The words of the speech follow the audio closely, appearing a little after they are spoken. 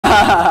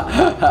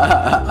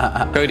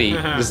Cody,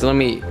 just let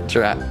me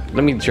drive.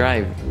 Let me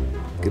drive.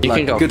 Good You luck.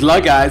 can go. Good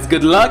luck, guys.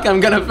 Good luck. I'm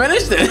gonna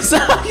finish this.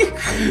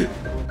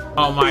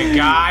 Oh my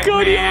god,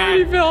 Cody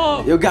already man. fell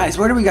off. Yo, guys,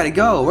 where do we gotta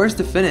go? Where's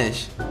the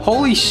finish?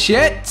 Holy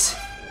shit!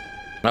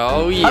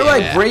 Oh yeah. How do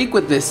I brake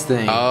with this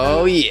thing?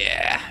 Oh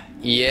yeah.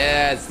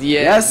 Yes,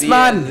 Yes,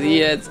 man.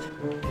 Yes.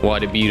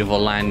 What a beautiful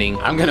landing.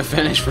 I'm gonna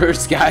finish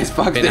first, guys.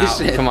 Fuck Okay, this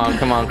now, shit. come on,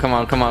 come on, come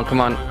on, come on,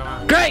 come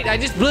on. Great, I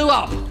just blew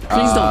up.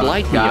 Please don't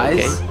light me,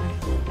 guys. okay?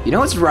 You know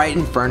what's right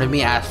in front of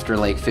me after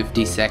like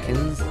 50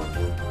 seconds?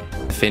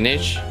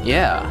 Finish.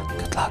 Yeah.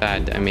 Good luck.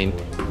 Bad. I mean,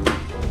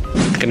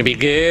 it's gonna be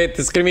good.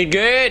 It's gonna be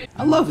good.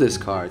 I love this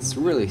car. It's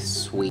really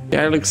sweet.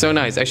 Yeah, it looks so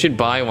nice. I should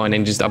buy one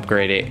and just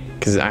upgrade it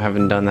because I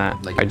haven't done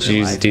that. Like I in just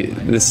real use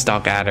life? the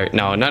stock adder.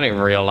 No, not in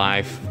real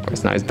life. Of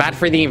course not. It's bad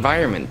for the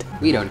environment.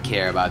 We don't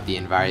care about the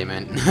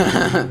environment.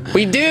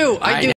 We do. I do.